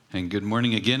And good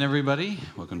morning again, everybody.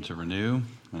 Welcome to Renew.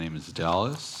 My name is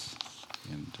Dallas,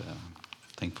 and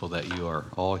thankful that you are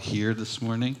all here this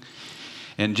morning.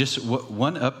 And just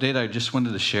one update I just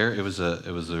wanted to share. It was that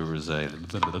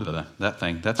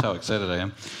thing. That's how excited I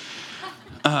am.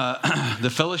 The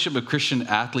Fellowship of Christian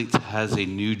Athletes has a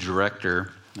new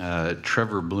director,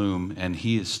 Trevor Bloom, and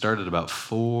he has started about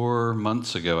 4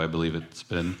 months ago, I believe it's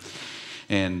been.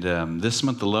 And this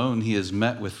month alone, he has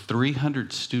met with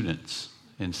 300 students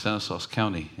in Stanislaus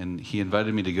County, and he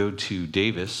invited me to go to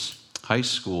Davis High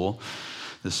School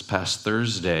this past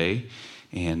Thursday,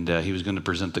 and he was going to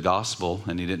present the gospel,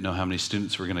 and he didn't know how many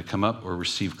students were going to come up or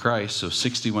receive Christ, so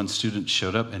 61 students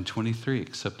showed up, and 23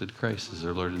 accepted Christ as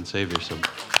their Lord and Savior. So,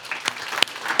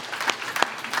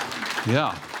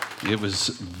 yeah, it was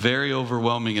very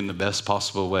overwhelming in the best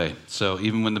possible way. So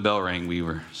even when the bell rang, we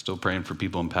were still praying for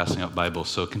people and passing out Bibles.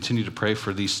 So continue to pray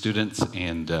for these students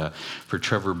and for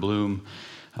Trevor Bloom.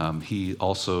 He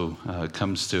also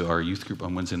comes to our youth group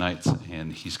on Wednesday nights,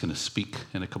 and he's going to speak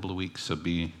in a couple of weeks, so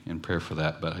be in prayer for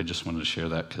that. But I just wanted to share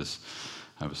that because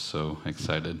I was so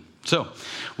excited. So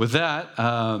with that,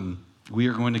 we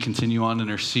are going to continue on in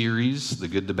our series, The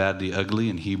Good, the Bad, the Ugly,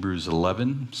 in Hebrews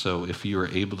 11. So if you are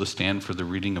able to stand for the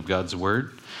reading of God's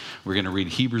Word, we're going to read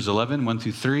Hebrews 11, 1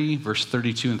 through 3, verse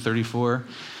 32 and 34.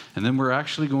 And then we're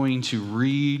actually going to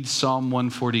read Psalm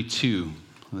 142.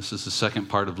 This is the second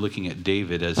part of looking at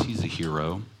David as he's a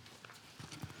hero.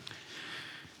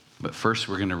 But first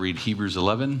we're going to read Hebrews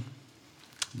 11,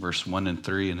 verse 1 and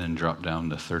 3, and then drop down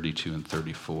to 32 and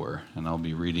 34. And I'll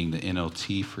be reading the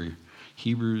NLT for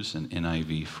Hebrews and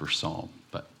NIV for Psalm,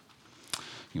 but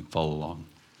you can follow along.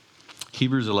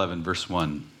 Hebrews 11, verse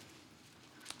 1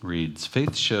 reads,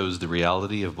 "Faith shows the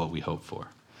reality of what we hope for.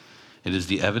 It is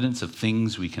the evidence of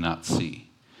things we cannot see.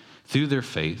 Through their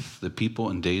faith, the people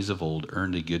in days of old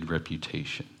earned a good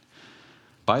reputation.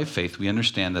 By faith, we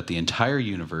understand that the entire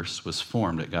universe was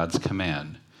formed at God's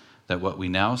command, that what we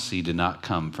now see did not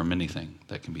come from anything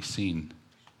that can be seen."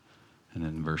 And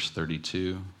then verse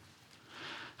 32,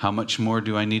 "How much more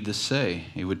do I need to say?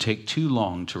 It would take too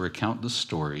long to recount the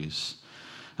stories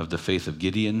of the faith of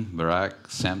Gideon, Barak,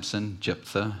 Samson,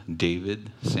 Jephthah,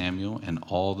 David, Samuel, and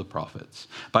all the prophets.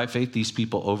 By faith, these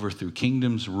people overthrew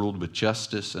kingdoms, ruled with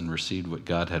justice, and received what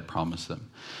God had promised them.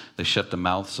 They shut the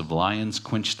mouths of lions,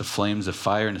 quenched the flames of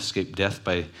fire, and escaped death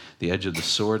by the edge of the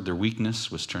sword. Their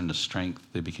weakness was turned to strength.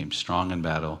 They became strong in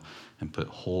battle and put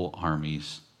whole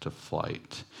armies to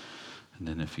flight." And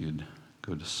then if you'd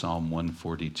go to Psalm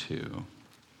 142,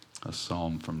 a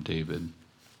psalm from David.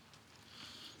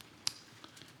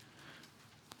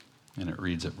 And it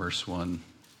reads at verse 1,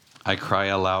 "I cry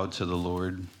aloud to the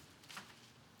Lord.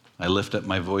 I lift up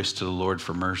my voice to the Lord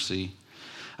for mercy.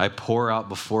 I pour out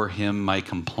before him my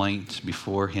complaint.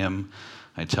 Before him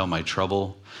I tell my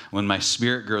trouble. When my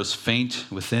spirit grows faint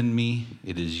within me,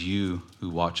 it is you who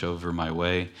watch over my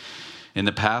way. In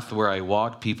the path where I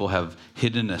walk, people have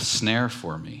hidden a snare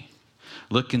for me.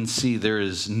 Look and see, there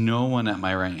is no one at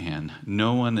my right hand.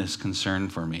 No one is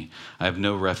concerned for me. I have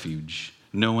no refuge.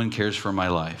 No one cares for my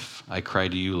life. I cry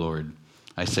to you, Lord.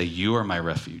 I say, you are my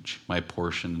refuge, my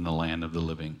portion in the land of the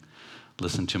living.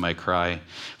 Listen to my cry,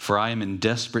 for I am in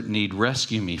desperate need.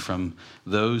 Rescue me from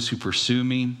those who pursue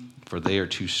me, for they are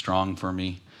too strong for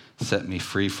me. Set me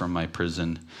free from my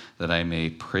prison, that I may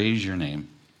praise your name.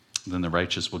 Then the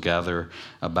righteous will gather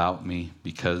about me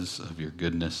because of your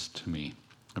goodness to me."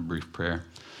 A brief prayer.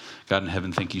 God in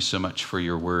heaven, thank you so much for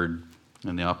your word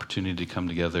and the opportunity to come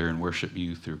together and worship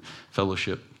you through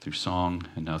fellowship, through song,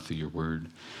 and now through your word.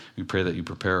 We pray that you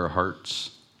prepare our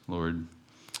hearts, Lord.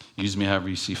 Use me however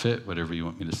you see fit. Whatever you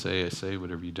want me to say, I say.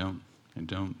 Whatever you don't, I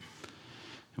don't.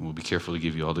 And we'll be careful to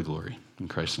give you all the glory. In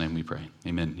Christ's name we pray.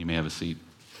 Amen. You may have a seat.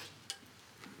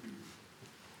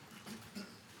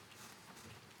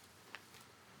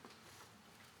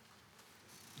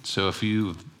 So if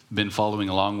you've been following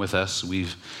along with us,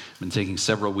 we've been taking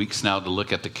several weeks now to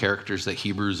look at the characters that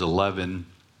Hebrews 11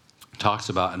 talks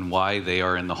about and why they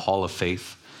are in the Hall of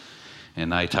Faith.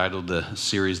 And I titled the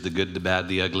series, The Good, the Bad,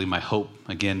 the Ugly. My hope,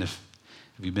 again, if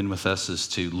you've been with us, is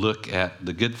to look at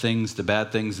the good things, the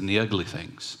bad things, and the ugly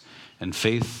things. And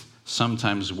faith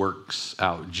sometimes works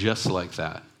out just like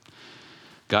that.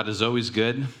 God is always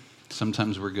good.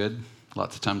 Sometimes we're good.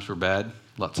 Lots of times we're bad.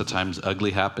 Lots of times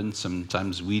ugly happens.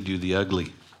 Sometimes we do the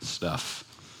ugly stuff.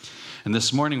 And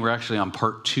this morning we're actually on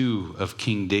part 2 of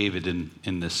King David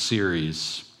in this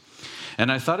series.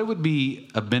 And I thought it would be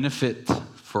a benefit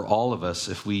for all of us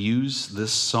if we use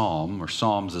this psalm or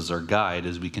psalms as our guide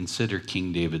as we consider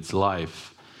King David's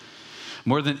life.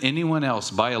 More than anyone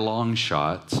else, by a long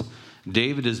shot,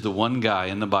 David is the one guy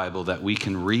in the Bible that we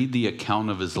can read the account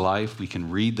of his life. We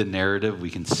can read the narrative. We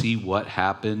can see what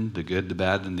happened, the good, the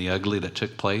bad, and the ugly that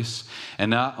took place. And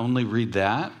not only read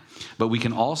that, but we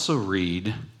can also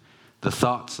read the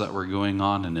thoughts that were going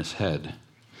on in his head.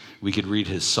 We could read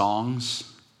his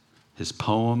songs, his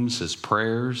poems, his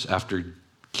prayers after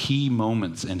key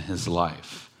moments in his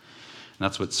life. And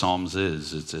that's what Psalms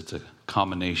is. It's a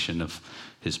combination of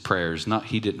his prayers.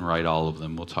 He didn't write all of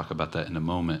them. We'll talk about that in a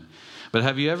moment. But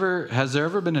has there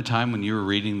ever been a time when you were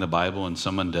reading the Bible and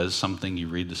someone does something, you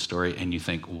read the story, and you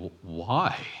think,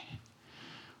 why?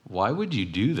 Why would you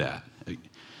do that?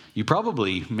 You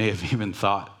probably may have even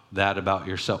thought that about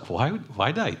yourself. Why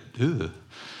did I do that?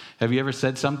 Have you ever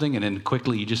said something and then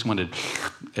quickly you just wanted,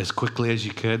 as quickly as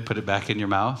you could, put it back in your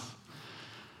mouth?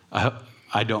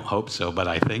 I don't hope so, but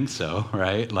I think so,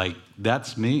 right? Like,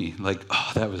 that's me. Like,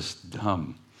 oh, that was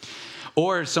dumb.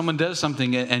 Or someone does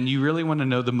something and you really want to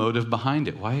know the motive behind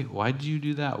it. Why did you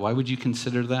do that? Why would you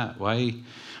consider that?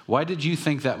 Why did you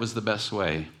think that was the best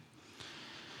way?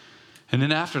 And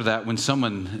then after that, when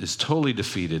someone is totally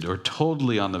defeated or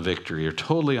totally on the victory or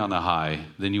totally on the high,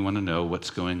 then you want to know what's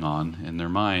going on in their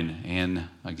mind. And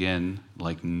again,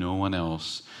 like no one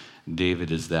else,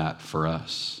 David is that for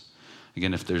us.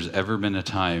 Again, if there's ever been a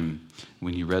time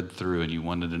when you read through and you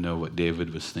wanted to know what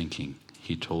David was thinking,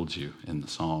 he told you in the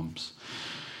Psalms.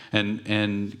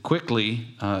 And quickly,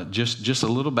 just a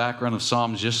little background of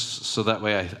Psalms, just so that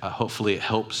way hopefully it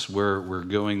helps where we're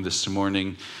going this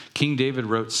morning. King David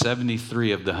wrote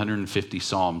 73 of the 150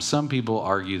 Psalms. Some people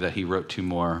argue that he wrote 2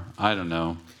 more. I don't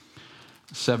know.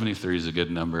 73 is a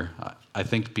good number. I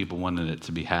think people wanted it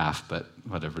to be half, but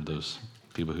whatever, those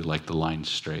people who like the lines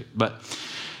straight. But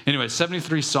anyway,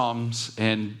 73 Psalms,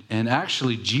 and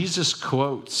actually Jesus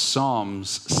quotes Psalms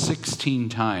 16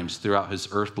 times throughout his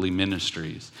earthly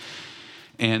ministries.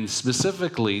 And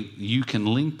specifically, you can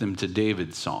link them to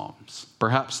David's Psalms.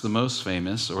 Perhaps the most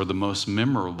famous or the most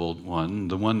memorable one,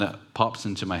 the one that pops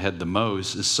into my head the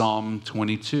most, is Psalm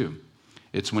 22.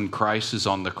 It's when Christ is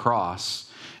on the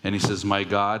cross, and he says, my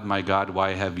God,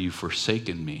 why have you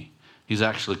forsaken me? He's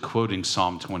actually quoting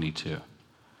Psalm 22.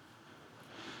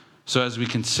 So as we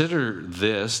consider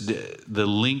this, the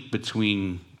link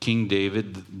between King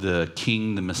David, the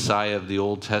king, the Messiah of the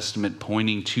Old Testament,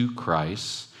 pointing to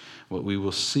Christ, what we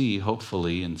will see,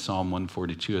 hopefully, in Psalm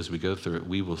 142 as we go through it,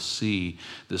 we will see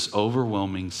this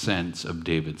overwhelming sense of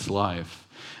David's life.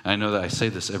 I know that I say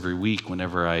this every week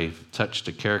whenever I touch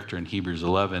a character in Hebrews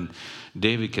 11.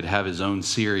 David could have his own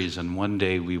series, and one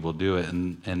day we will do it.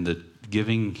 And the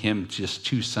giving him just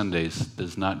 2 Sundays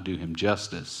does not do him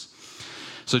justice.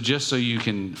 So just so you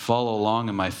can follow along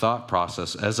in my thought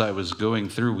process, as I was going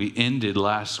through, we ended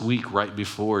last week right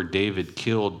before David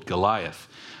killed Goliath.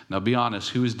 Now, be honest,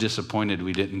 who was disappointed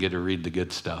we didn't get to read the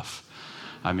good stuff?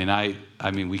 I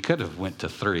mean, we could have went to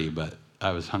 3, but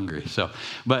I was hungry.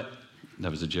 But that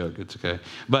was a joke. It's okay.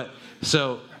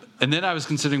 And then I was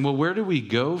considering, well, where do we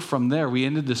go from there? We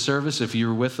ended the service, if you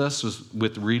were with us, was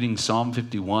with reading Psalm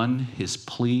 51, his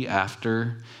plea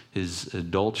after his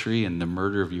adultery and the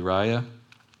murder of Uriah.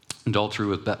 Adultery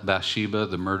with Bathsheba,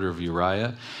 the murder of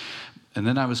Uriah. And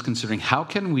then I was considering, how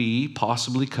can we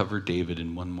possibly cover David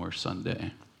in one more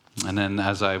Sunday? And then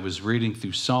as I was reading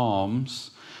through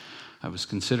Psalms, I was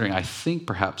considering, I think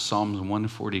perhaps Psalms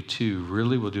 142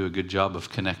 really will do a good job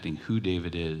of connecting who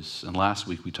David is. And last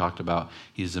week we talked about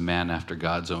he's a man after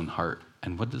God's own heart.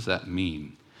 And what does that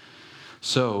mean?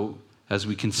 So as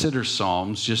we consider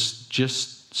Psalms,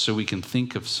 just so we can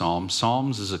think of Psalms.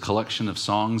 Psalms is a collection of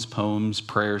songs, poems,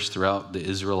 prayers throughout the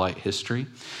Israelite history.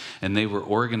 And they were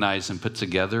organized and put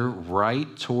together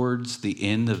right towards the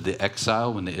end of the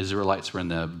exile when the Israelites were in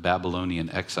the Babylonian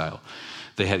exile.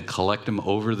 They had collected them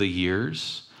over the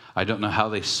years. I don't know how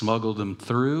they smuggled them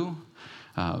through,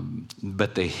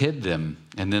 but they hid them.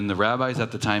 And then the rabbis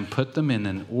at the time put them in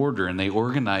an order, and they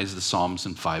organized the Psalms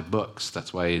in 5 books.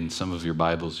 That's why in some of your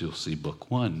Bibles you'll see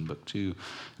book 1, book 2,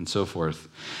 and so forth.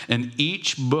 And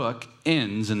each book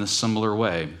ends in a similar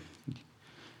way.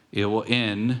 It will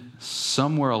end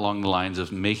somewhere along the lines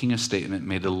of making a statement,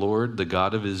 may the Lord, the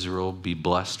God of Israel, be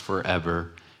blessed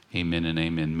forever. Amen and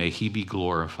amen. May he be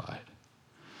glorified.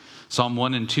 Psalm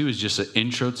 1 and 2 is just an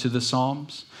intro to the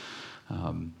Psalms.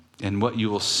 And what you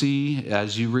will see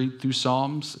as you read through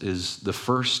Psalms is the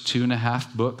first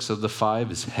 2.5 books of the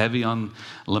 5 is heavy on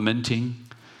lamenting.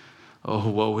 Oh,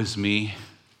 woe is me.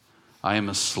 I am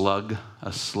a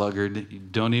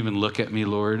sluggard. Don't even look at me,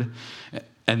 Lord.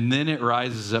 And then it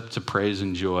rises up to praise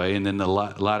and joy. And then the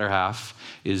latter half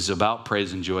is about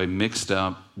praise and joy mixed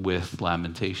up with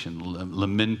lamentation,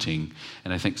 lamenting.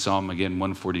 And I think Psalm, again,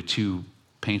 142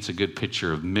 paints a good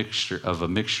picture of a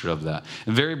mixture of that.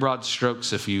 In very broad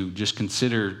strokes, if you just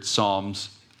consider Psalms,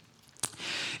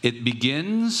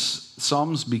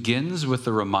 Psalms begins with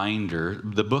a reminder,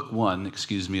 the book 1,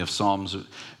 of Psalms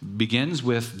begins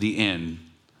with the end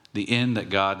that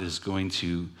God is going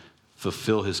to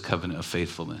fulfill his covenant of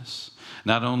faithfulness.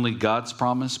 Not only God's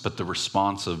promise, but the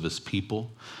response of his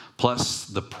people, plus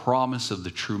the promise of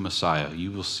the true Messiah.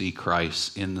 You will see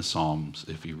Christ in the Psalms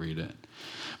if you read it.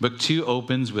 Book 2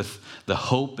 opens with the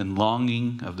hope and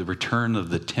longing of the return of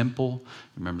the temple.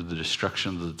 Remember the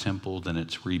destruction of the temple, then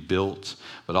it's rebuilt,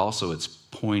 but also it's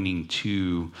pointing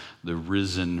to the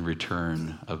risen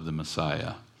return of the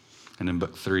Messiah. And in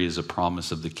book 3 is a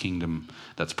promise of the kingdom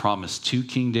that's promised to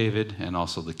King David and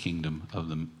also the kingdom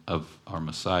of our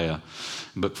Messiah.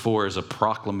 And book 4 is a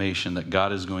proclamation that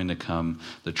God is going to come,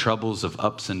 the troubles of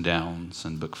ups and downs.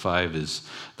 And book 5 is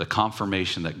the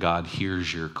confirmation that God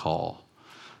hears your call.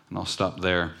 And I'll stop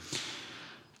there.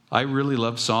 I really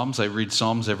love Psalms. I read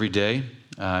Psalms every day.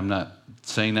 I'm not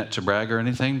saying that to brag or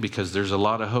anything, because there's a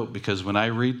lot of hope. Because when I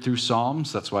read through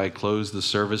Psalms, that's why I close the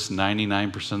service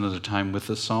 99% of the time with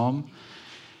a psalm.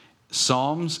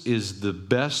 Psalms is the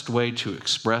best way to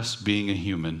express being a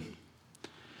human.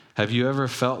 Have you ever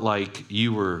felt like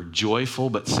you were joyful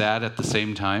but sad at the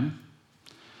same time?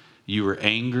 You were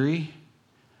angry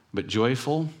but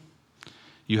joyful?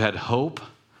 You had hope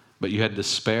but you had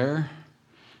despair?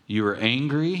 You were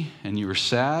angry and you were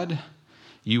sad?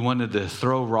 You wanted to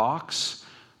throw rocks,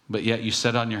 but yet you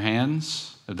sat on your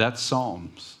hands? That's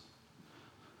Psalms.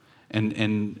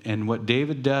 And what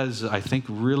David does, I think,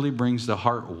 really brings to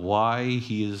heart why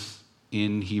he is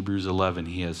in Hebrews 11.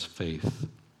 He has faith.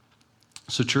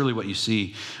 So truly what you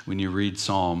see when you read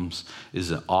Psalms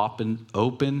is an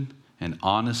open and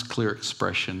honest, clear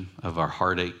expression of our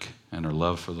heartache and our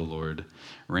love for the Lord,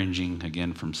 ranging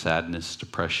again from sadness,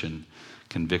 depression,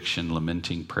 conviction,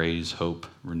 lamenting, praise, hope,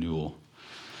 renewal.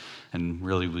 And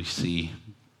really we see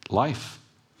life.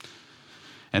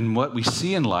 And what we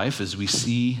see in life is we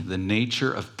see the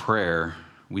nature of prayer.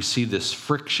 We see this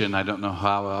friction, I don't know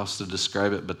how else to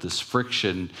describe it, but this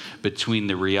friction between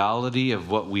the reality of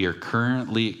what we are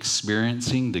currently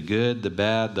experiencing, the good, the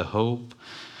bad, the hope,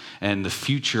 and the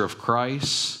future of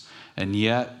Christ, and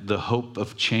yet the hope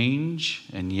of change,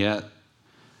 and yet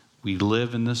we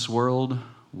live in this world.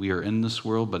 We are in this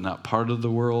world, but not part of the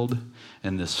world.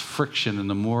 And this friction, and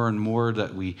the more and more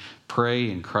that we pray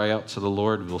and cry out to the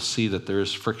Lord, we'll see that there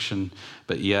is friction,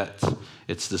 but yet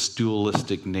it's this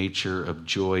dualistic nature of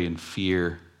joy and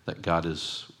fear that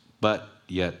but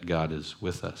yet God is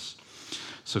with us.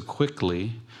 So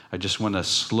quickly, I just want to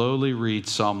slowly read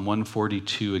Psalm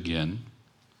 142 again,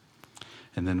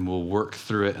 and then we'll work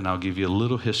through it, and I'll give you a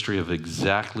little history of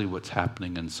exactly what's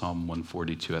happening in Psalm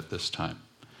 142 at this time.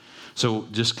 So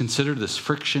just consider this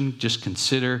friction. Just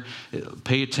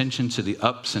pay attention to the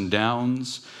ups and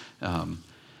downs.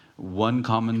 One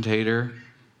commentator,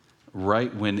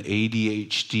 right when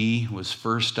ADHD was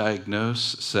first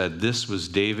diagnosed, said this was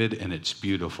David and it's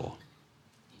beautiful.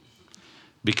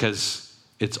 Because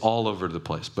it's all over the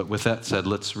place. But with that said,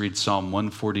 let's read Psalm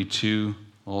 142,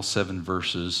 all 7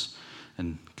 verses,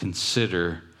 and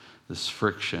consider this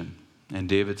friction. And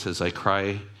David says, I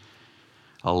cry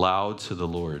aloud to the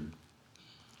Lord.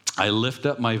 I lift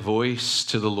up my voice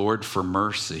to the Lord for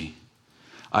mercy.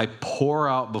 I pour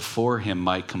out before him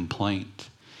my complaint.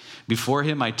 Before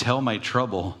him I tell my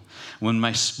trouble. When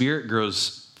my spirit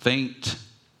grows faint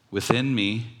within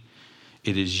me,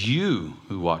 it is you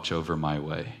who watch over my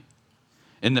way.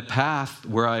 In the path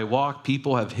where I walk,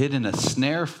 people have hidden a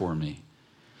snare for me.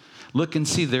 Look and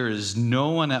see, there is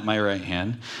no one at my right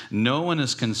hand. No one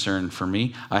is concerned for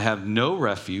me. I have no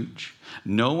refuge.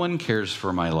 No one cares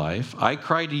for my life. I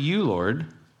cry to you, Lord.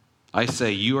 I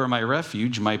say, you are my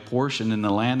refuge, my portion in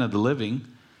the land of the living.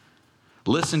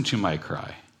 Listen to my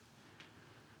cry,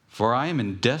 for I am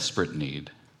in desperate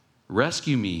need.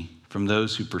 Rescue me from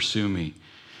those who pursue me,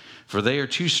 for they are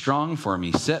too strong for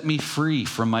me. Set me free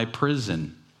from my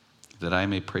prison, that I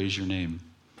may praise your name.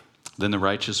 Then the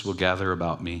righteous will gather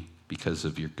about me because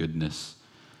of your goodness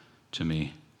to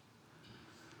me.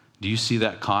 Do you see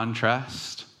that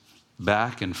contrast?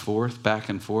 Back and forth, back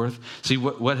and forth. See,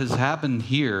 what has happened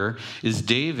here is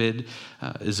David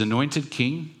is anointed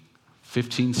king,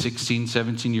 15, 16,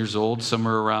 17 years old,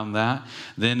 somewhere around that.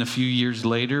 Then a few years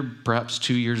later, perhaps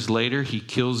 2 years later, he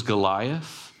kills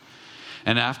Goliath.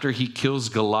 And after he kills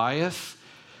Goliath,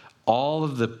 all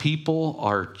of the people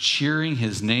are cheering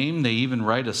his name. They even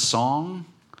write a song.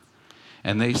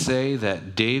 And they say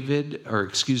that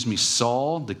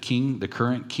Saul, the king, the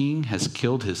current king, has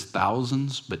killed his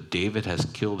thousands, but David has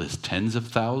killed his tens of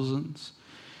thousands.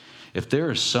 If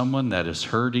there is someone that is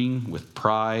hurting with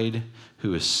pride,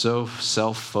 who is so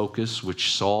self-focused,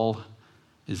 which Saul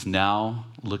is now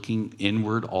looking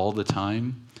inward all the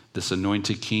time, this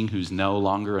anointed king who's no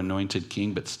longer anointed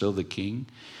king, but still the king.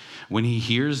 When he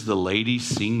hears the lady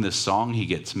sing this song, he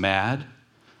gets mad.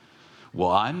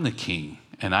 Well, I'm the king,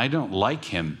 and I don't like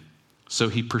him. So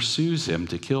he pursues him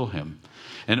to kill him.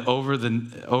 And over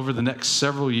the next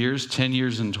several years, 10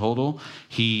 years in total,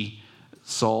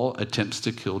 Saul attempts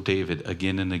to kill David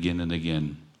again and again and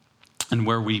again. And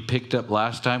where we picked up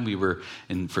last time, we were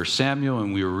in 1 Samuel,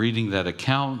 and we were reading that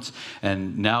account.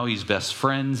 And now he's best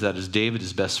friends. That is, David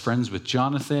is best friends with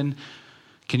Jonathan.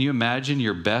 Can you imagine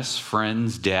your best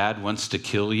friend's dad wants to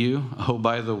kill you? Oh,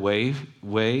 by the way,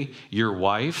 your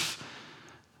wife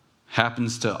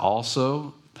happens to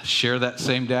also share that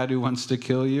same dad who wants to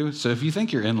kill you. So if you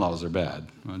think your in-laws are bad,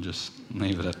 I'll just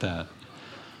leave it at that.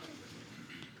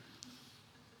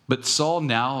 But Saul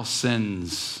now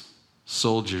sends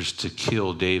soldiers to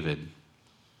kill David,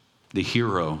 the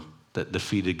hero that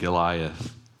defeated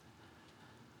Goliath.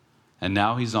 And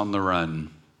now he's on the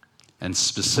run. And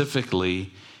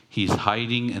specifically, he's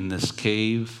hiding in this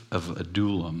cave of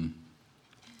Adullam.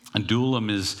 Adullam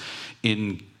is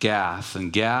in Gath,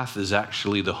 and Gath is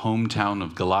actually the hometown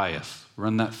of Goliath.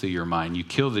 Run that through your mind. You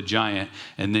kill the giant,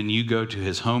 and then you go to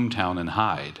his hometown and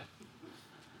hide.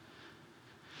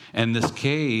 And this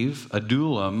cave,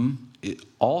 Adullam, it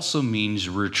also means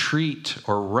retreat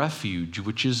or refuge,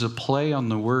 which is a play on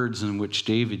the words in which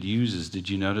David uses. Did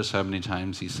you notice how many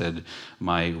times he said,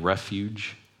 my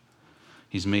refuge?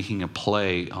 He's making a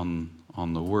play on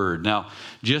the word. Now,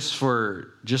 just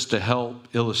to help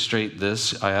illustrate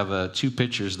this, I have two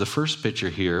pictures. The first picture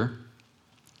here,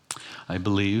 I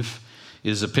believe,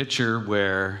 is a picture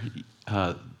where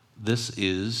this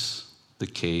is the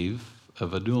cave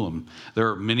of Adullam. There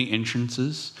are many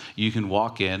entrances you can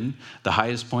walk in. The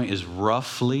highest point is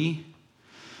roughly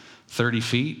 30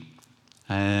 feet,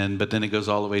 but then it goes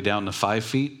all the way down to 5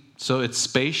 feet. So it's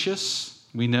spacious.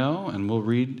 We know, and we'll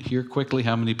read here quickly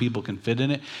how many people can fit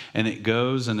in it. And it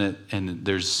goes, and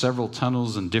there's several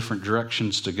tunnels in different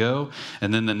directions to go.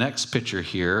 And then the next picture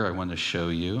here I want to show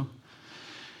you.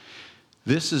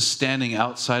 This is standing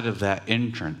outside of that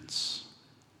entrance.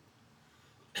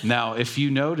 Now, if you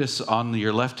notice on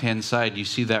your left-hand side, you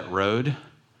see that road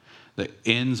that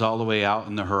ends all the way out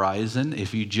in the horizon.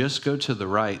 If you just go to the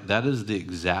right, that is the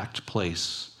exact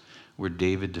place where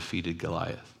David defeated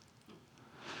Goliath.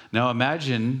 Now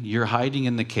imagine you're hiding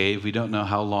in the cave. We don't know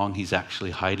how long he's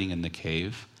actually hiding in the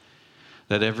cave.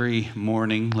 That every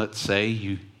morning, let's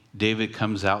say, David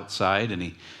comes outside and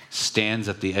he stands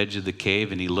at the edge of the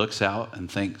cave and he looks out and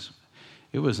thinks,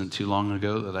 it wasn't too long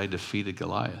ago that I defeated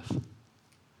Goliath.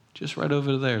 Just right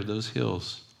over there, those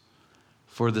hills,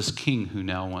 for this king who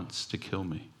now wants to kill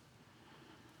me.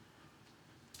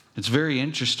 It's very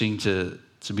interesting to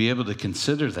be able to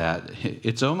consider that.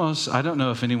 It's almost, I don't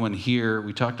know if anyone here,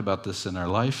 we talked about this in our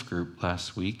life group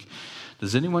last week.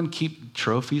 Does anyone keep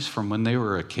trophies from when they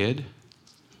were a kid?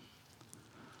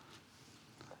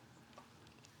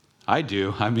 I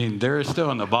do. I mean, they're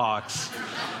still in the box.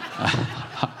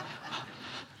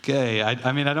 Okay, I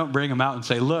don't bring them out and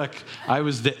say, look, I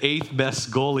was the 8th best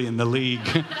goalie in the league,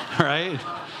 right?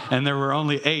 And there were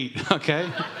only 8, okay?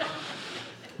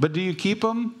 But do you keep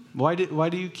them? Why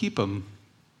do you keep them?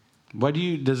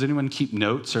 Does anyone keep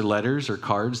notes or letters or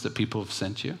cards that people have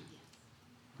sent you?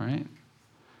 Right?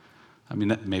 I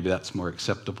mean, maybe that's more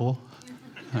acceptable.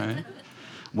 All right.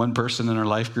 One person in our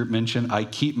life group mentioned, I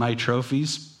keep my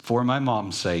trophies for my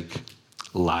mom's sake.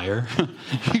 Liar.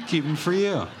 You keep them for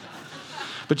you.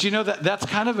 But you know, that's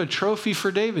kind of a trophy for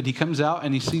David. He comes out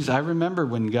and he sees, I remember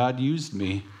when God used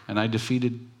me and I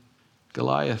defeated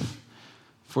Goliath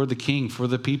for the king, for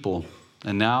the people.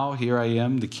 And now here I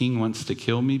am, the king wants to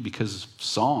kill me because of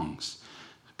songs,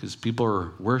 because people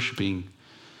are worshiping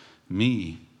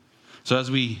me. So as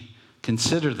we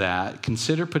consider that,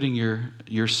 consider putting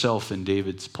yourself in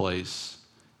David's place.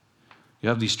 You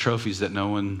have these trophies that no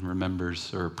one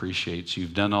remembers or appreciates.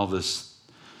 You've done all this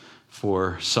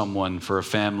for someone, for a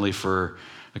family, for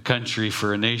a country,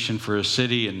 for a nation, for a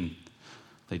city, and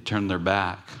they turn their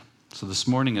back. So this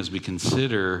morning, as we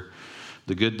consider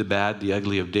the good, the bad, the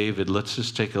ugly of David, let's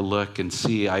just take a look and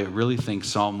see. I really think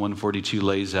Psalm 142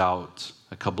 lays out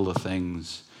a couple of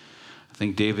things. I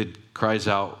think David cries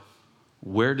out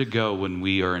where to go when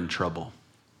we are in trouble.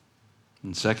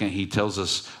 And second, he tells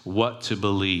us what to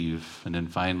believe. And then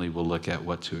finally, we'll look at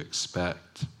what to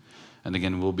expect. And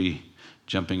again, we'll be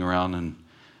jumping around and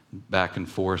back and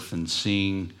forth and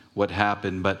seeing what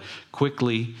happened. But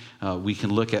quickly, we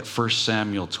can look at 1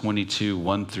 Samuel 22,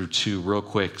 1 through 2 real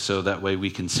quick, so that way we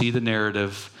can see the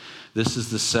narrative. This is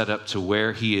the setup to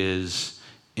where he is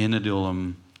in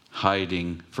Adullam,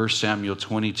 hiding. 1 Samuel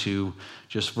 22,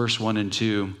 just verse 1 and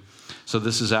 2. So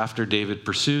this is after David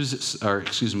pursues,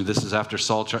 this is after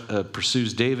Saul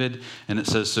pursues David, and it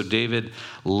says, so David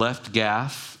left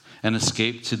Gath and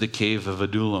escaped to the cave of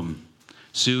Adullam.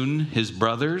 Soon his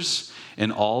brothers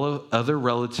and all other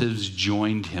relatives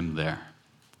joined him there.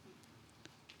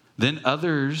 Then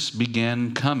others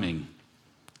began coming,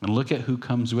 and look at who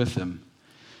comes with him.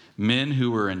 Men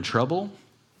who were in trouble,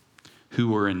 who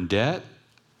were in debt,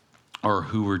 or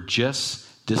who were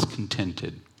just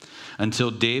discontented,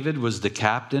 until David was the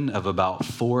captain of about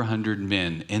 400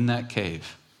 men in that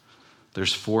cave.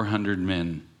 There's 400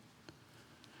 men.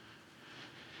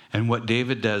 And what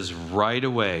David does right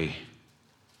away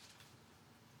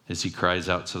is he cries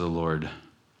out to the Lord.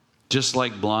 Just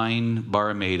like blind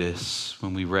Bartimaeus,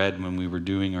 when we were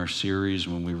doing our series,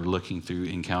 when we were looking through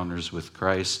encounters with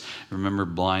Christ, remember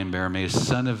blind Bartimaeus,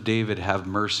 Son of David, have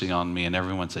mercy on me. And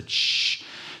everyone said, shh.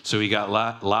 So he got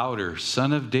louder,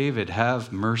 Son of David,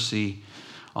 have mercy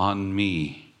on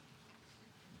me.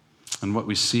 And what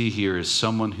we see here is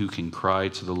someone who can cry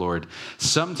to the Lord.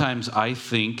 Sometimes I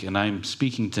think, and I'm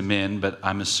speaking to men, but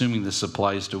I'm assuming this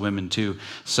applies to women too,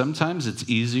 sometimes it's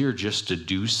easier just to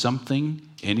do something,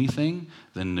 anything,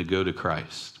 than to go to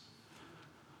Christ.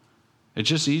 It's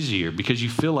just easier because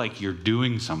you feel like you're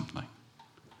doing something.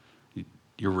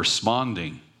 You're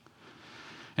responding.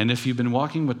 And if you've been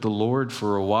walking with the Lord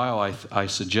for a while, I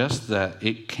suggest that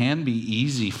it can be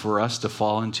easy for us to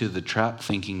fall into the trap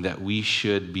thinking that we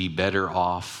should be better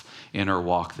off in our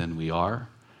walk than we are.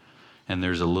 And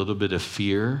there's a little bit of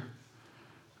fear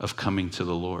of coming to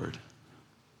the Lord.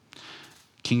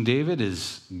 King David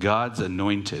is God's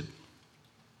anointed,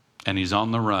 and he's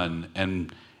on the run.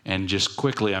 And just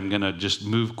quickly, I'm going to just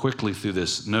move quickly through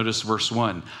this. Notice verse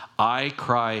 1. I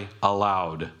cry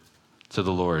aloud to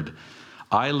the Lord.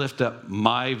 I lift up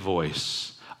my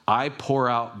voice. I pour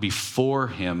out before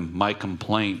him my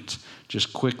complaint.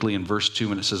 Just quickly in verse 2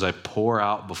 when it says, I pour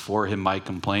out before him my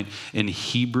complaint. In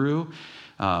Hebrew,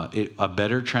 a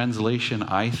better translation,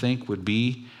 I think, would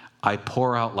be, I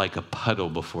pour out like a puddle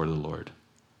before the Lord.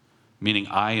 Meaning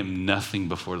I am nothing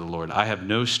before the Lord. I have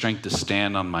no strength to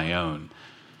stand on my own.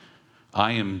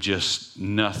 I am just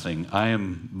nothing. I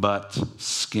am but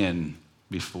skin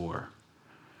before.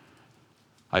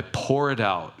 I pour it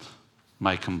out,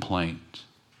 my complaint.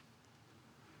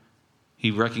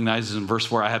 He recognizes in verse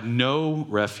 4, I have no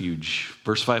refuge.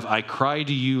 Verse 5, I cry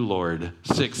to you, Lord.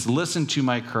 6, listen to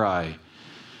my cry.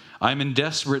 I'm in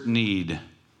desperate need.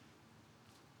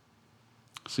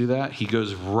 See that? He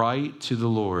goes right to the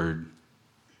Lord.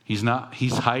 He's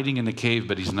hiding in a cave,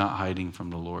 but he's not hiding from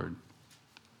the Lord.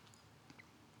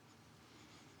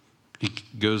 He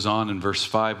goes on in verse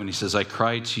 5 when he says, I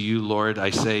cry to you, Lord. I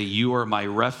say, you are my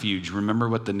refuge. Remember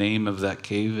what the name of that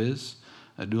cave is?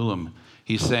 Adullam.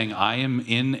 He's saying, I am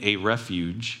in a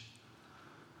refuge.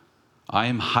 I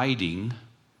am hiding,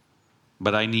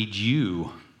 but I need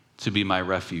you to be my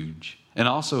refuge. And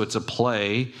also it's a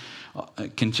play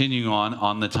continuing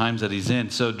on the times that he's in.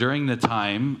 So during the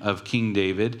time of King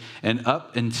David and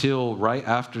up until right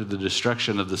after the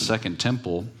destruction of the second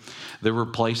temple, there were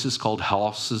places called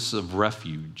houses of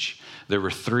refuge. There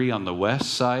were 3 on the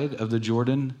west side of the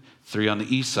Jordan, 3 on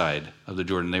the east side of the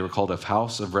Jordan. They were called a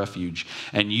house of refuge.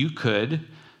 And you could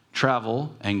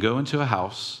travel and go into a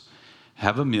house,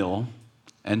 have a meal,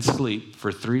 and sleep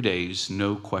for 3 days,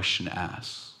 no question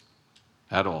asked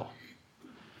at all.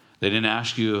 They didn't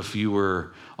ask you if you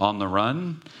were on the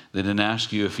run. They didn't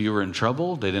ask you if you were in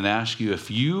trouble. They didn't ask you if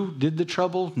you did the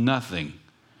trouble. Nothing.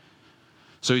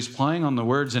 So he's playing on the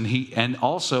words, and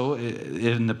also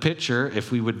in the picture,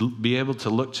 if we would be able to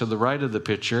look to the right of the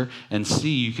picture and see,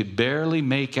 you could barely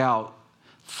make out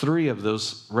 3 of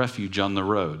those refuge on the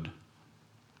road.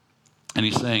 And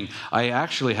he's saying, I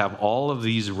actually have all of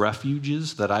these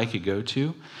refuges that I could go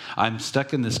to. I'm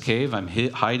stuck in this cave. I'm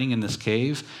hiding in this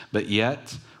cave, but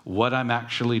yet what I'm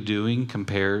actually doing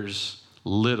compares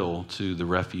little to the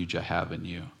refuge I have in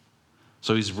you.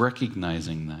 So he's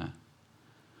recognizing that.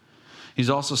 He's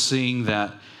also seeing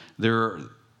that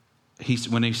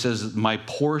when he says, my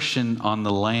portion on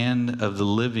the land of the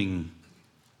living,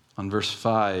 on verse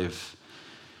 5,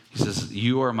 he says,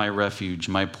 you are my refuge,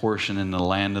 my portion in the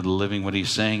land of the living. What he's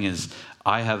saying is,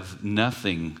 I have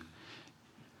nothing.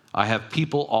 I have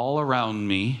people all around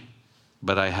me,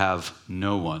 but I have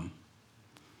no one.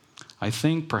 I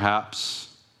think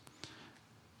perhaps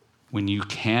when you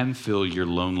can feel your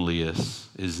loneliest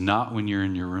is not when you're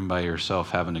in your room by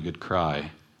yourself having a good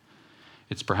cry.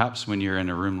 It's perhaps when you're in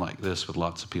a room like this with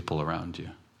lots of people around you.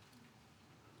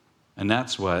 And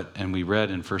that's what, and we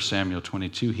read in 1 Samuel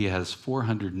 22, he has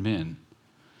 400 men.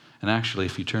 And actually,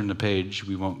 if you turn the page,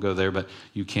 we won't go there, but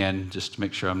you can, just to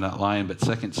make sure I'm not lying. But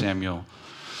 2 Samuel,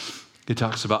 it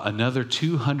talks about another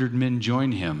 200 men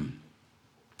join him.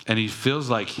 And he feels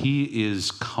like he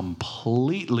is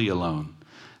completely alone.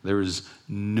 There is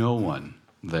no one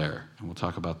there. And we'll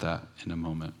talk about that in a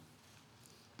moment.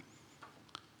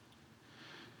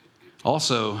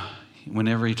 Also,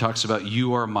 whenever he talks about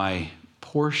you are my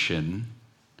portion,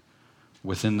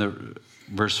 within the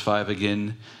verse 5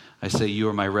 again, I say you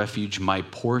are my refuge, my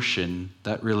portion.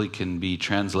 That really can be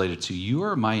translated to you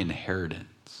are my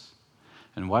inheritance.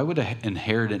 And why would an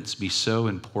inheritance be so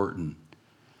important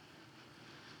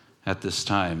at this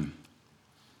time?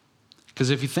 Because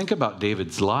if you think about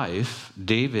David's life,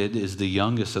 David is the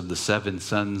youngest of the 7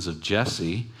 sons of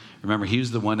Jesse. Remember, he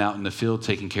was the one out in the field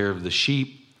taking care of the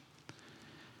sheep.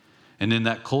 And in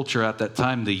that culture at that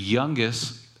time, the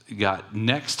youngest got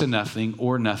next to nothing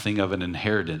or nothing of an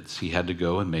inheritance. He had to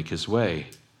go and make his way.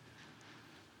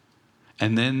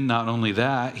 And then not only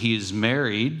that, he is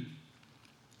married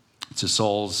to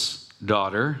Saul's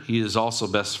daughter. He is also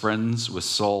best friends with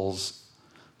Saul's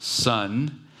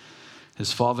son.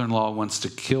 His father-in-law wants to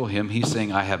kill him. He's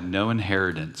saying, I have no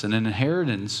inheritance. And an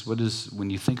inheritance,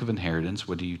 when you think of inheritance,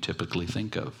 what do you typically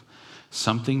think of?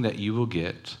 Something that you will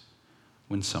get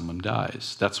when someone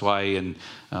dies. That's why in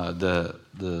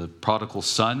the prodigal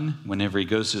son, whenever he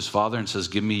goes to his father and says,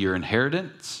 give me your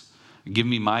inheritance, give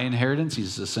me my inheritance,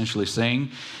 he's essentially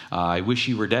saying, I wish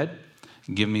you were dead.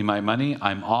 Give me my money.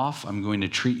 I'm off. I'm going to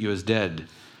treat you as dead.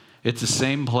 It's the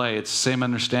same play. It's the same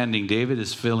understanding. David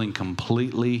is feeling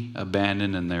completely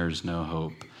abandoned and there is no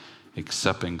hope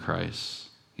except in Christ.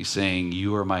 He's saying,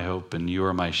 you are my hope and you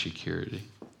are my security.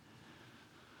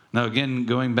 Now, again,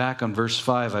 going back on verse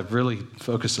 5, I've really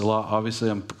focused a lot, obviously,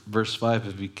 on verse 5,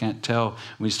 if you can't tell,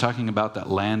 when he's talking about that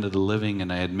land of the living,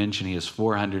 and I had mentioned he has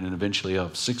 400 and eventually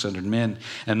of 600 men.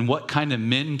 And what kind of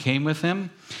men came with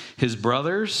him? His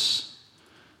brothers,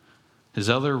 his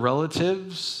other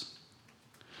relatives,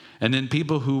 and then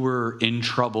people who were in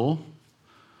trouble,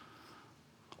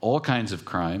 all kinds of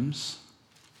crimes,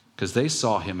 because they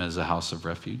saw him as a house of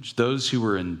refuge. Those who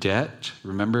were in debt,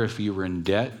 remember if you were in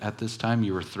debt at this time,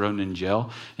 you were thrown in jail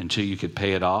until you could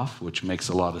pay it off, which makes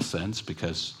a lot of sense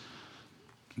because,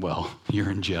 well,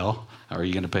 you're in jail. How are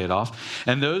you going to pay it off?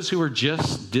 And those who were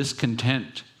just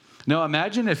discontent. Now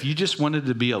imagine if you just wanted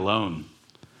to be alone,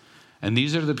 and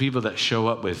these are the people that show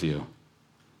up with you.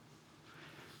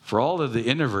 For all of the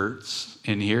introverts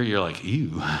in here, you're like,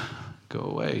 ew, go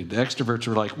away. The extroverts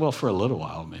were like, well, for a little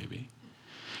while maybe.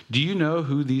 Do you know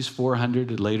who these 400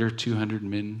 and later 200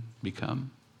 men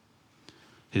become?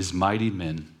 His mighty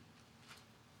men.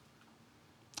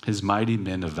 His mighty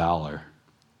men of valor.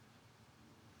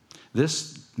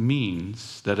 This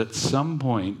means that at some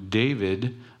point,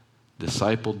 David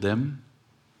discipled them.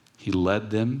 He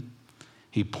led them.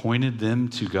 He pointed them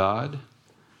to God.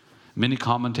 Many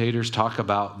commentators talk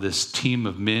about this team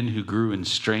of men who grew in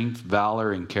strength,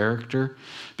 valor, and character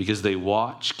because they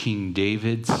watched King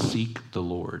David seek the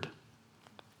Lord.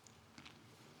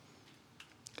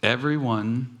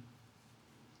 Everyone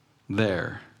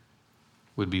there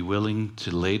would be willing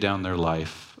to lay down their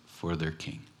life for their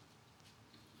king.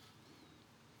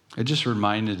 It just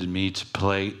reminded me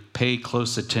to pay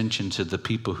close attention to the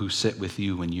people who sit with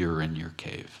you when you're in your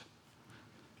cave.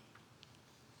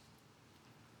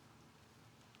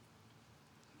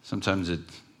 Sometimes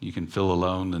you can feel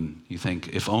alone and you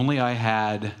think, if only I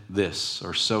had this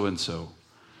or so-and-so.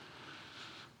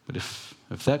 But if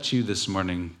that's you this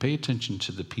morning, pay attention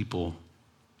to the people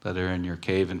that are in your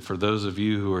cave. And for those of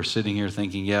you who are sitting here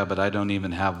thinking, yeah, but I don't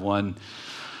even have one,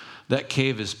 that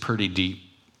cave is pretty deep.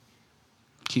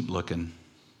 Keep looking.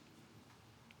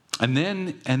 And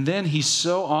then he's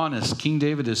so honest. King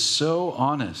David is so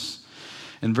honest.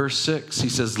 In verse 6, he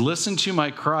says, listen to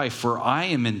my cry, for I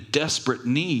am in desperate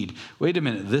need. Wait a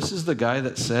minute, this is the guy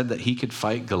that said that he could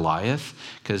fight Goliath?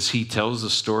 Because he tells the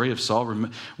story of Saul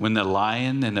when the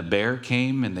lion and the bear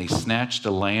came and they snatched a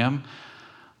lamb.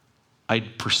 I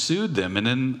pursued them, and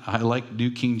then I like New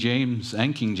King James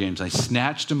and King James. I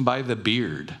snatched him by the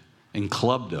beard and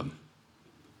clubbed him.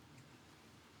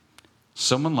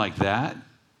 Someone like that,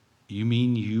 you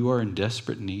mean you are in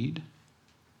desperate need?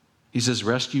 He says,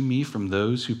 rescue me from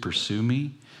those who pursue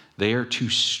me. They are too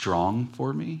strong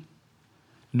for me.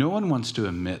 No one wants to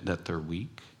admit that they're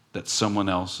weak, that someone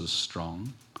else is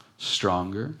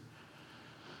stronger.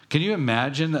 Can you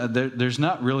imagine? There's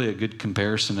not really a good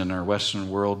comparison in our Western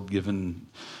world given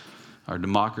our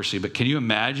democracy, but can you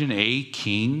imagine a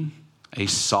king, a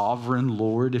sovereign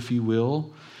lord, if you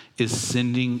will, is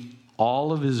sending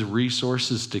all of his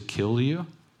resources to kill you?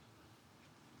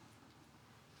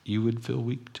 You would feel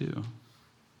weak too.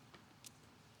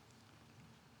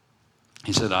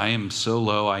 He said, I am so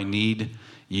low, I need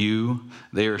you.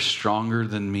 They are stronger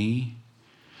than me.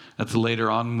 That's later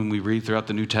on when we read throughout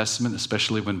the New Testament,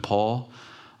 especially when Paul,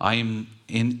 I am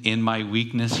in my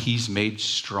weakness, he's made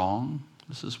strong.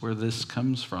 This is where this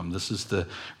comes from. This is the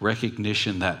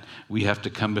recognition that we have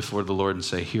to come before the Lord and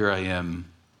say, here I am,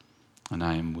 and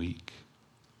I am weak.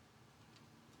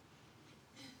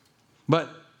 But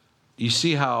you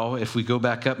see how, if we go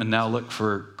back up and now look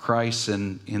for Christ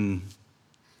in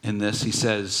this, he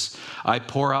says, I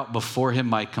pour out before him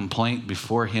my complaint,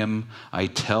 before him I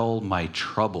tell my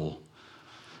trouble.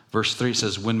 Verse 3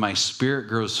 says, when my spirit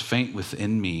grows faint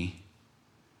within me.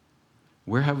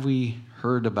 Where have we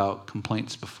heard about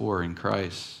complaints before in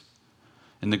Christ?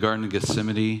 In the Garden of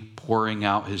Gethsemane, pouring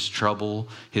out his trouble,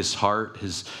 his heart,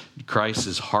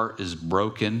 Christ's heart is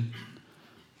broken.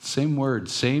 Same word,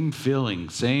 same feeling,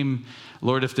 same,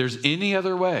 Lord, if there's any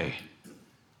other way.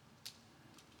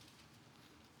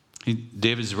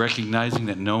 David's recognizing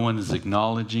that no one is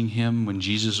acknowledging him. When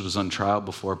Jesus was on trial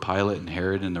before Pilate and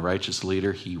Herod and the righteous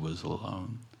leader, he was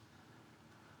alone.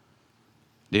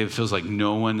 David feels like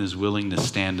no one is willing to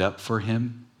stand up for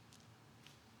him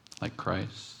like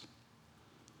Christ.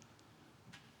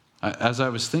 As I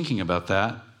was thinking about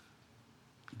that,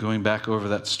 going back over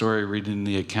that story, reading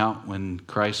the account when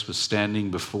Christ was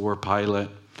standing before Pilate,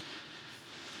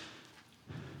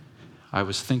 I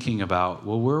was thinking about,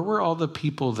 well, where were all the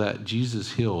people that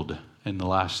Jesus healed in the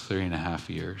last 3.5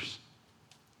 years?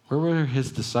 Where were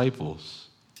his disciples?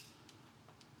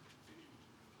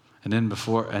 And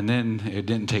then it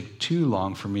didn't take too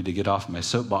long for me to get off my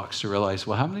soapbox to realize,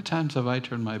 well, how many times have I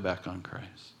turned my back on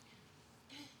Christ?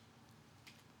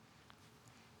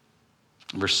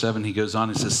 Verse 7, he goes on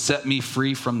and says, set me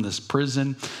free from this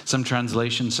prison. Some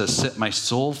translation says, set my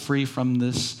soul free from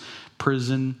this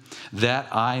prison, that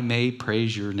I may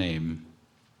praise your name.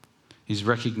 He's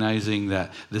recognizing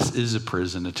that this is a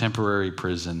prison, a temporary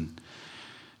prison.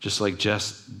 Just like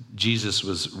Jesus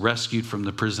was rescued from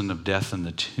the prison of death and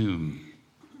the tomb.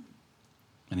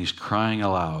 And he's crying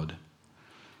aloud.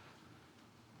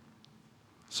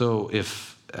 So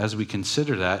as we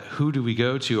consider that, who do we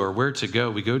go to or where to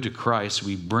go? We go to Christ.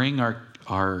 We bring our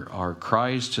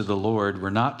cries to the Lord. We're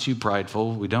not too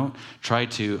prideful. We don't try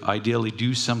to ideally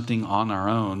do something on our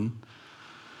own.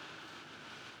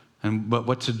 But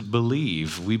what to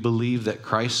believe? We believe that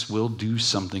Christ will do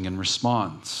something in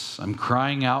response. I'm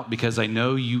crying out because I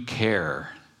know you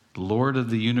care. The Lord of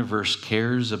the universe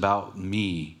cares about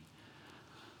me.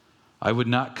 I would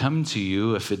not come to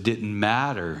you if it didn't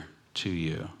matter to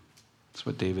you. That's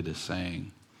what David is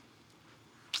saying.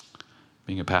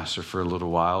 Being a pastor for a little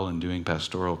while and doing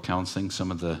pastoral counseling, some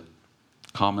of the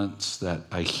comments that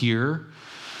I hear,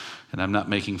 and I'm not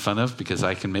making fun of because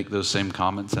I can make those same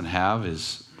comments and have,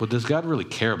 is, well, does God really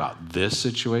care about this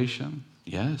situation?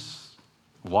 Yes.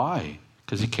 Why?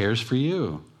 Because he cares for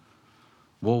you.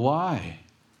 Well, why?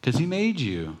 Because he made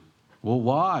you. Well,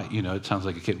 why? It sounds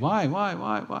like a kid. Why?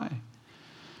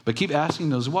 But keep asking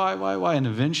those why, and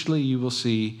eventually you will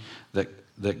see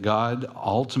that God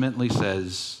ultimately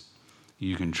says,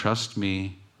 you can trust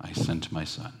me, I sent my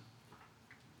son.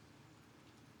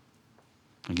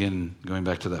 Again, going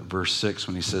back to that verse 6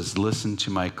 when he says, listen to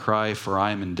my cry, for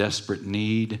I am in desperate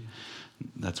need.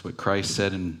 That's what Christ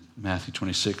said in Matthew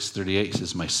 26:38. He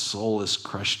says, my soul is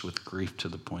crushed with grief to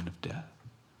the point of death.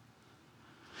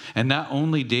 And not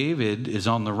only David is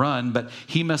on the run, but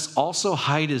he must also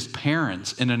hide his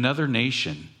parents in another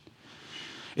nation.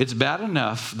 It's bad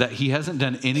enough that he hasn't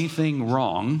done anything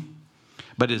wrong,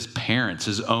 but his parents,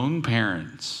 his own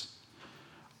parents,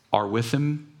 are with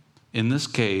him in this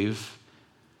cave,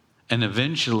 and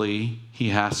eventually he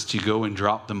has to go and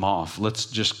drop them off. Let's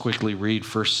just quickly read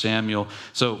 1 Samuel.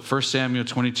 So 1 Samuel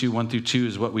 22, 1-2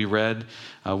 is what we read.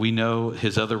 We know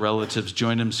his other relatives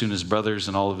joined him. Soon his brothers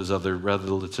and all of his other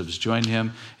relatives joined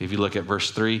him. If you look at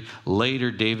verse 3,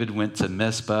 later David went to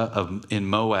Mizpah in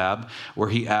Moab, where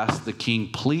he asked the king,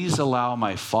 please allow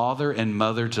my father and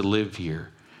mother to live here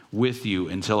with you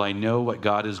until I know what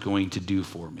God is going to do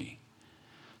for me.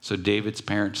 So David's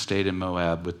parents stayed in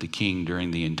Moab with the king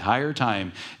during the entire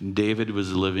time David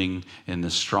was living in the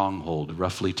stronghold,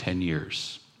 roughly 10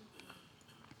 years.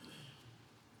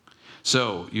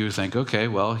 So you think, okay,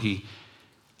 well,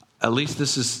 at least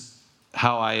this is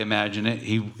how I imagine it.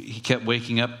 He kept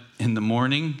waking up in the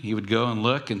morning. He would go and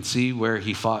look and see where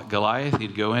he fought Goliath.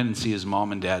 He'd go in and see his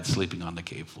mom and dad sleeping on the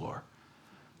cave floor.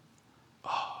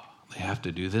 Oh, they have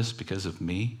to do this because of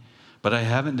me? But I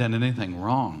haven't done anything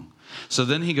wrong. So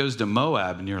then he goes to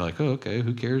Moab, and you're like, oh, okay,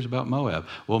 who cares about Moab?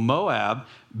 Well, Moab,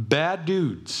 bad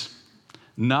dudes,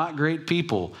 not great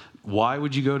people. Why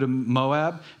would you go to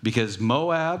Moab? Because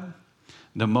Moab,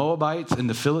 the Moabites and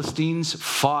the Philistines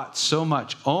fought so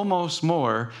much, almost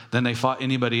more than they fought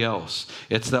anybody else.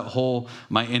 It's that whole,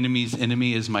 my enemy's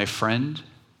enemy is my friend.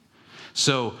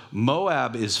 So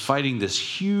Moab is fighting this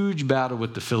huge battle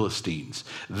with the Philistines.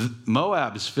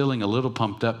 Moab is feeling a little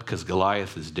pumped up because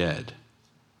Goliath is dead.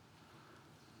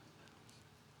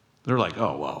 They're like,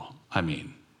 oh, well, I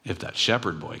mean, if that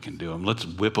shepherd boy can do him, let's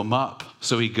whip him up.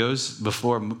 So he goes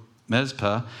before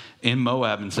Mizpah in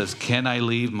Moab and says, can I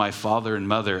leave my father and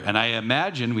mother? And I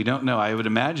imagine, we don't know, I would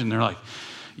imagine they're like,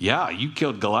 yeah, you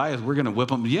killed Goliath. We're going to whip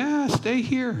him. Yeah, stay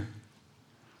here.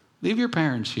 Leave your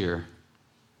parents here.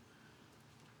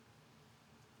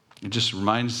 It just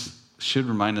should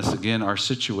remind us again, our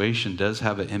situation does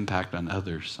have an impact on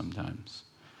others sometimes.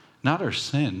 Not our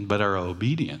sin, but our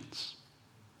obedience.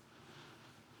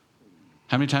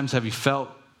 How many times have you felt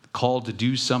called to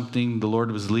do something, the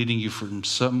Lord was leading you from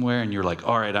somewhere, and you're like,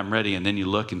 all right, I'm ready. And then you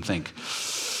look and think,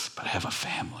 but I have a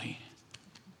family.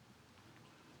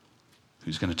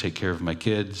 Who's going to take care of my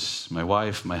kids, my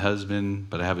wife, my husband,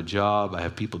 but I have a job, I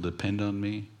have people depend on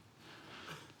me.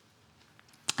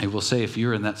 I will say, if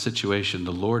you're in that situation,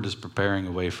 the Lord is preparing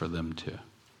a way for them too.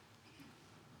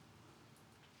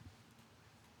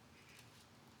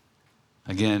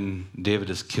 Again, David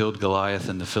has killed Goliath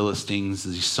and the Philistines.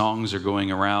 These songs are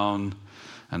going around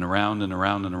and around and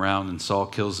around and around, and Saul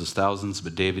kills his thousands,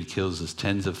 but David kills his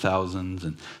tens of thousands,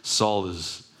 and Saul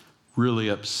is really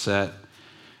upset.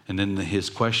 And then his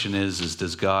question is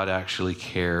does God actually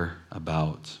care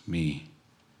about me?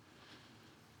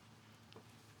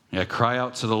 I cry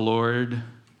out to the Lord.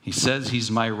 He says he's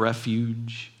my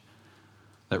refuge.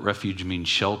 That refuge means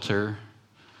shelter.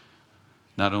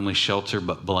 Not only shelter,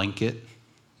 but blanket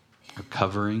or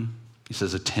covering. He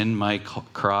says, attend my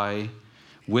cry.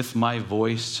 With my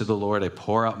voice to the Lord, I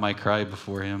pour out my cry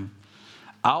before him.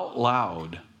 Out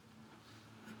loud.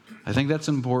 I think that's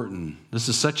important. This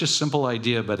is such a simple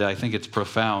idea, but I think it's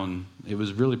profound. It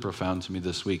was really profound to me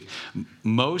this week.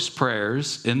 Most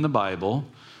prayers in the Bible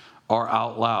are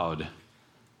out loud,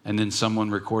 and then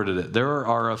someone recorded it. There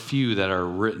are a few that are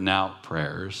written out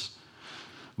prayers,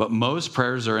 but most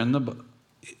prayers are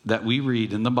that we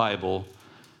read in the Bible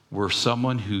were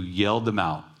someone who yelled them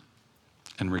out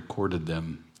and recorded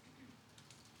them.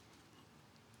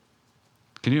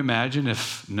 Can you imagine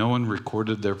if no one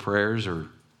recorded their prayers or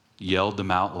yelled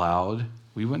them out loud?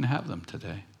 We wouldn't have them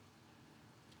today.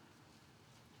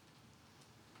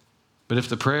 But if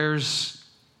the prayers,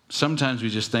 sometimes we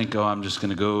just think, oh, I'm just going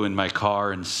to go in my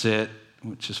car and sit,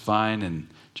 which is fine, and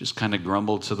just kind of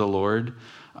grumble to the Lord.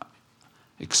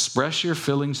 Express your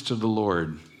feelings to the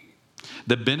Lord.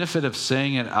 The benefit of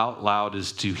saying it out loud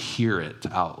is to hear it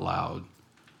out loud.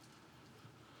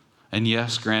 And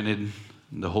yes, granted,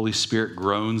 the Holy Spirit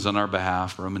groans on our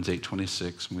behalf, Romans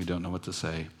 8:26, and we don't know what to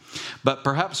say. But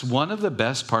perhaps one of the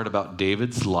best part about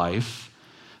David's life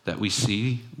that we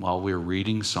see while we're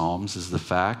reading Psalms is the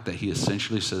fact that he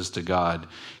essentially says to God,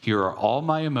 here are all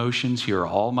my emotions, here are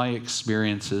all my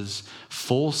experiences,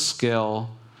 full scale,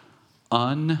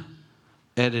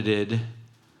 unedited.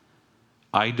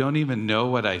 I don't even know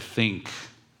what I think.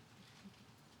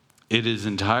 It is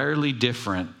entirely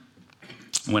different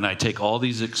when I take all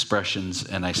these expressions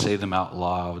and I say them out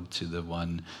loud to the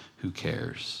one who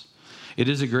cares. It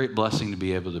is a great blessing to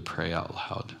be able to pray out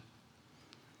loud.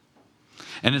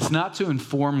 And it's not to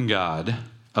inform God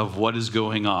of what is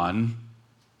going on.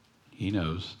 He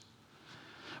knows.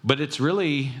 But it's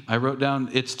really, I wrote down,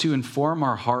 it's to inform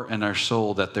our heart and our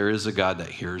soul that there is a God that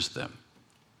hears them.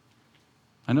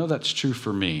 I know that's true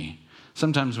for me.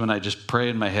 Sometimes when I just pray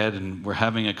in my head and we're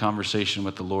having a conversation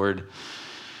with the Lord,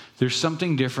 there's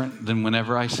something different than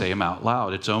whenever I say them out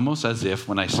loud. It's almost as if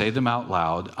when I say them out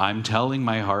loud, I'm telling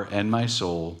my heart and my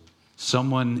soul,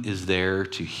 someone is there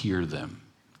to hear them.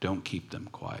 Don't keep them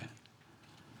quiet.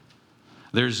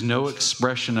 There's no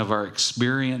expression of our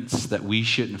experience that we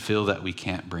shouldn't feel that we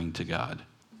can't bring to God.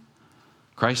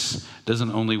 Christ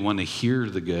doesn't only want to hear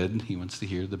the good, he wants to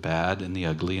hear the bad and the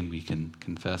ugly, and we can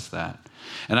confess that.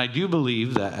 And I do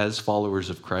believe that as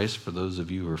followers of Christ, for those of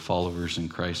you who are followers in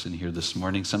Christ in here this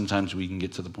morning, sometimes we can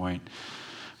get to the point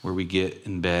where we get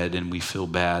in bed and we feel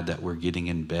bad that we're getting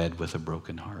in bed with a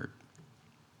broken heart.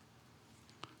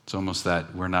 It's almost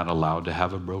that we're not allowed to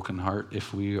have a broken heart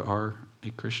if we are a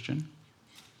Christian.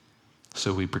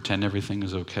 So we pretend everything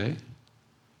is okay.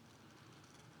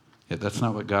 Yet that's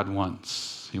not what God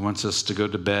wants. He wants us to go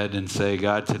to bed and say,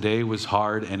 God, today was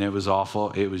hard and it was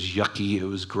awful. It was yucky. It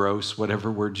was gross, whatever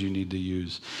words you need to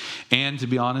use. And to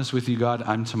be honest with you, God,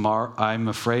 I'm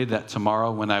afraid that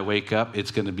tomorrow when I wake up,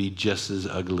 it's going to be just as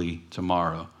ugly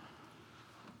tomorrow.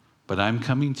 But I'm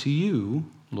coming to you,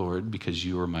 Lord, because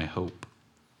you are my hope.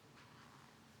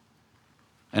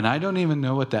 And I don't even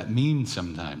know what that means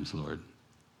sometimes, Lord.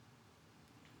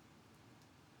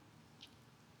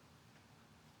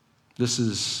 This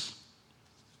is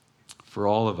for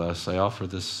all of us. I offer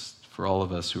this for all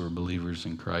of us who are believers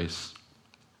in Christ.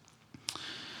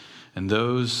 And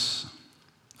those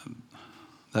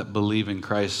that believe in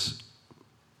Christ,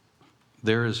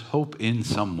 there is hope in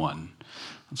someone.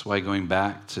 That's why going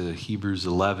back to Hebrews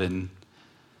 11,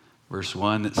 verse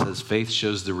 1, it says, faith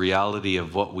shows the reality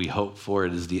of what we hope for.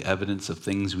 It is the evidence of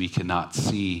things we cannot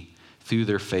see. Through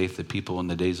their faith, the people in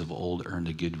the days of old earned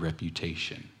a good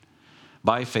reputation.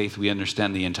 By faith, we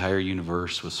understand the entire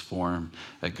universe was formed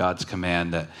at God's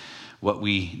command, that what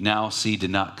we now see did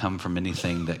not come from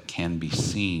anything that can be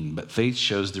seen. But faith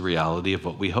shows the reality of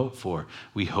what we hope for.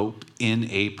 We hope in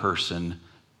a person,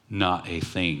 not a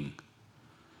thing.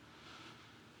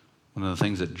 One of the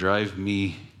things that drive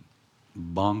me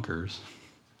bonkers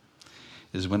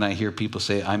is when I hear people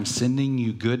say, I'm sending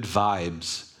you good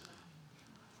vibes.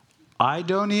 I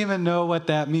don't even know what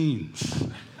that means.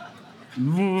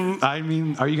 I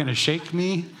mean, are you going to shake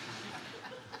me?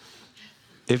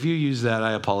 If you use that,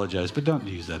 I apologize, but don't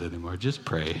use that anymore. Just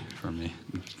pray for me.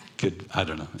 Good, I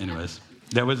don't know. Anyways,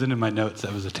 that wasn't in my notes.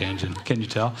 That was a tangent. Can you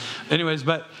tell? Anyways,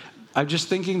 but I'm just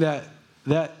thinking that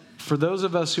for those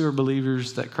of us who are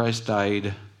believers that Christ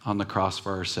died on the cross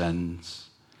for our sins,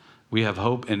 we have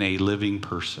hope in a living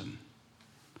person.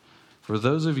 For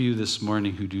those of you this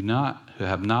morning who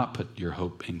have not put your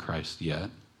hope in Christ yet,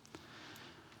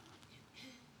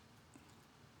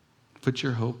 put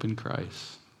your hope in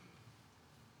Christ.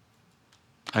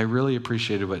 I really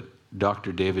appreciated what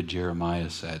Dr. David Jeremiah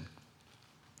said.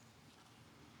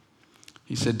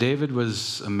 He said, David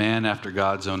was a man after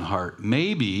God's own heart.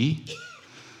 Maybe,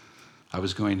 I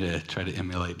was going to try to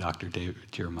emulate Dr.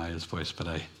 David Jeremiah's voice, but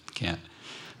I can't.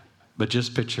 But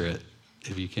just picture it,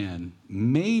 if you can.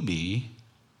 Maybe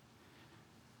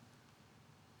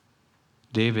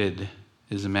David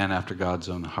is a man after God's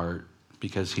own heart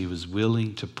because he was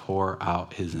willing to pour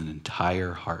out his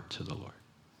entire heart to the Lord.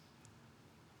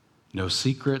 No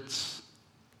secrets,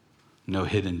 no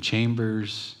hidden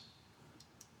chambers.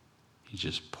 He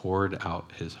just poured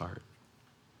out his heart.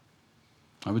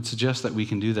 I would suggest that we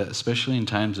can do that, especially in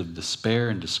times of despair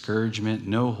and discouragement.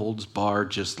 No holds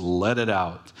barred, just let it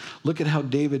out. Look at how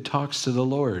David talks to the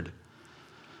Lord.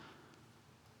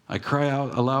 I cry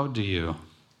out aloud to you.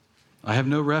 I have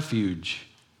no refuge.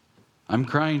 I'm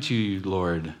crying to you,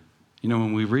 Lord. You know,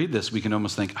 when we read this, we can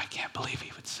almost think, I can't believe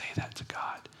he would say that to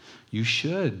God. You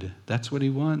should. That's what he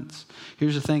wants.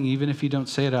 Here's the thing, even if you don't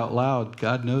say it out loud,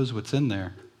 God knows what's in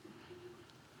there.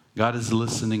 God is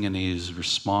listening and he is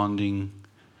responding.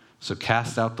 So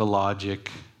cast out the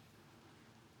logic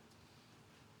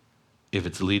if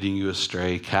it's leading you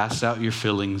astray. Cast out your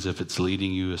feelings if it's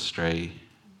leading you astray.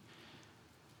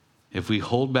 If we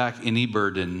hold back any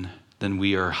burden, then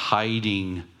we are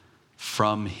hiding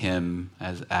from him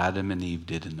as Adam and Eve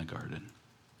did in the garden.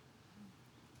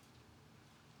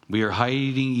 We are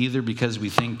hiding either because we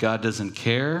think God doesn't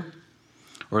care,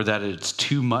 or that it's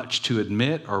too much to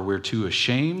admit, or we're too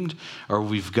ashamed, or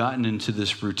we've gotten into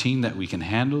this routine that we can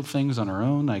handle things on our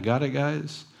own. I got it,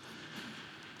 guys.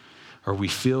 Or we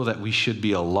feel that we should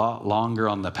be a lot longer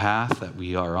on the path that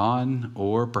we are on,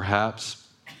 or perhaps,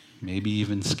 maybe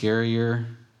even scarier,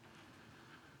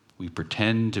 we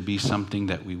pretend to be something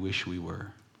that we wish we were.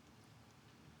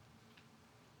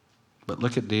 But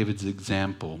look at David's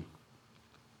example.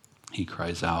 He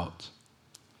cries out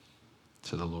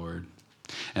to the Lord.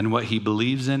 And what he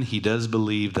believes in, he does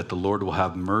believe that the Lord will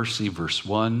have mercy, verse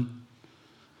 1.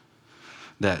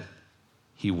 That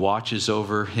he watches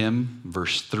over him,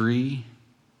 verse 3.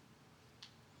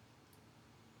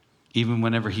 Even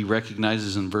whenever he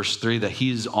recognizes in verse 3 that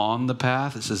he is on the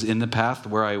path, it says, in the path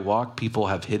where I walk, people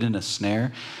have hidden a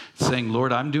snare, saying,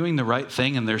 Lord, I'm doing the right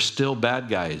thing and there's still bad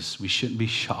guys. We shouldn't be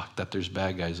shocked that there's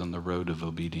bad guys on the road of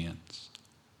obedience.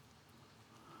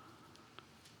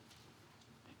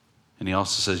 And he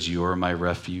also says, you are my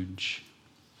refuge.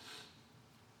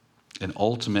 And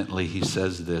ultimately, he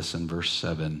says this in verse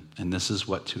 7, and this is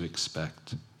what to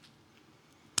expect.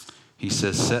 He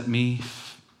says, set me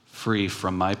free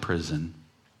from my prison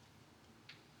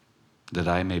that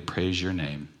I may praise your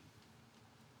name.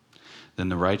 Then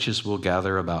the righteous will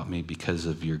gather about me because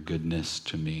of your goodness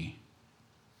to me.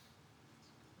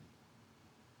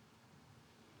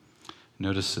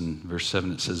 Notice in verse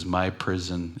 7 it says, my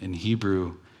prison. In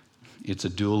Hebrew, it's a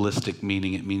dualistic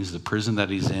meaning. It means the prison that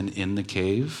he's in the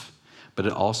cave, but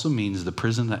it also means the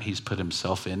prison that he's put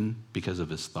himself in because of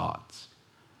his thoughts.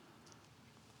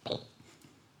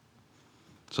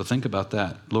 So think about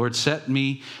that. Lord, set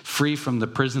me free from the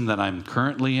prison that I'm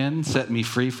currently in. Set me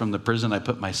free from the prison I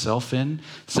put myself in.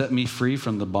 Set me free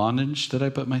from the bondage that I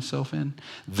put myself in,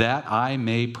 that I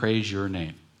may praise your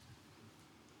name.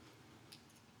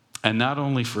 And not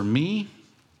only for me,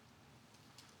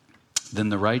 then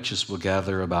the righteous will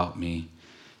gather about me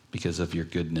because of your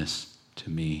goodness to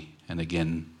me. And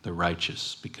again, the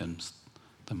righteous becomes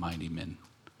the mighty men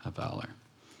of valor.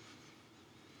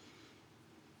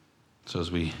 So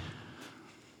as we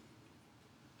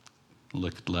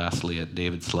look lastly at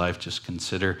David's life, just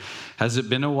consider, has it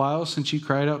been a while since you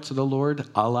cried out to the Lord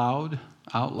aloud,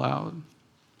 out loud,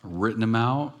 written him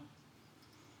out?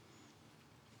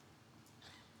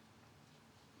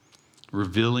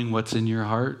 Revealing what's in your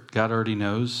heart. God already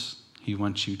knows. He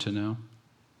wants you to know.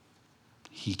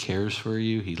 He cares for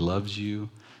you. He loves you.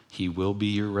 He will be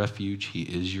your refuge. He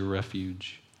is your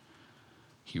refuge.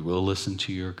 He will listen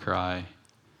to your cry.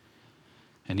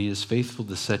 And he is faithful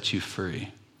to set you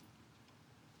free.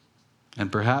 And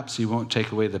perhaps he won't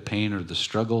take away the pain or the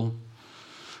struggle,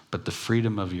 but the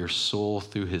freedom of your soul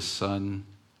through his Son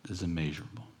is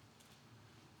immeasurable.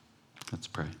 Let's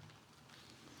pray.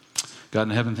 God in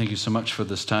heaven, thank you so much for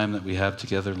this time that we have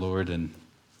together, Lord, and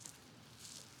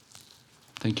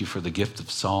thank you for the gift of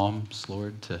Psalms,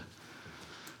 Lord, to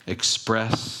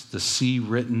express, to see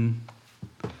written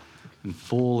in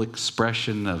full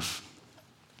expression of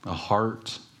a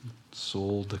heart,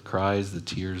 soul, the cries, the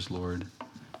tears, Lord.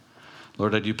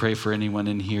 Lord, I do pray for anyone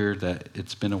in here that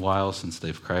it's been a while since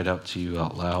they've cried out to you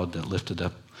out loud, that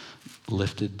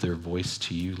lifted their voice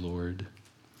to you, Lord.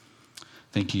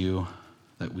 Thank you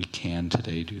that we can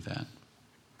today do that.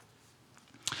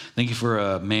 Thank you for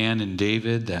a man in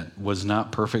David that was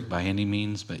not perfect by any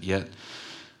means, but yet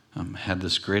had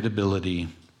this great ability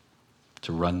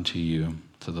to run to you,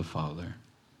 to the Father.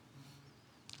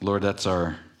 Lord, that's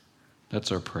our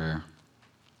prayer.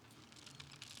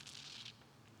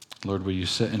 Lord, will you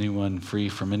set anyone free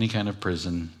from any kind of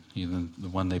prison, either the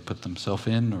one they put themselves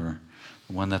in or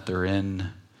the one that they're in.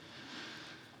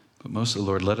 But mostly,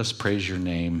 Lord, let us praise your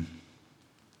name.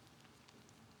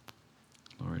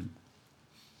 Lord,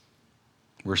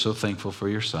 we're so thankful for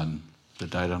your Son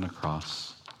that died on a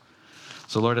cross.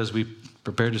 So, Lord, as we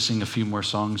prepare to sing a few more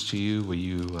songs to you, will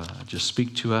you just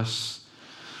speak to us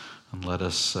and let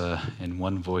us, in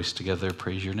one voice together,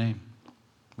 praise your name.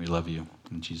 We love you.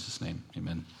 In Jesus' name,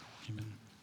 amen. Amen.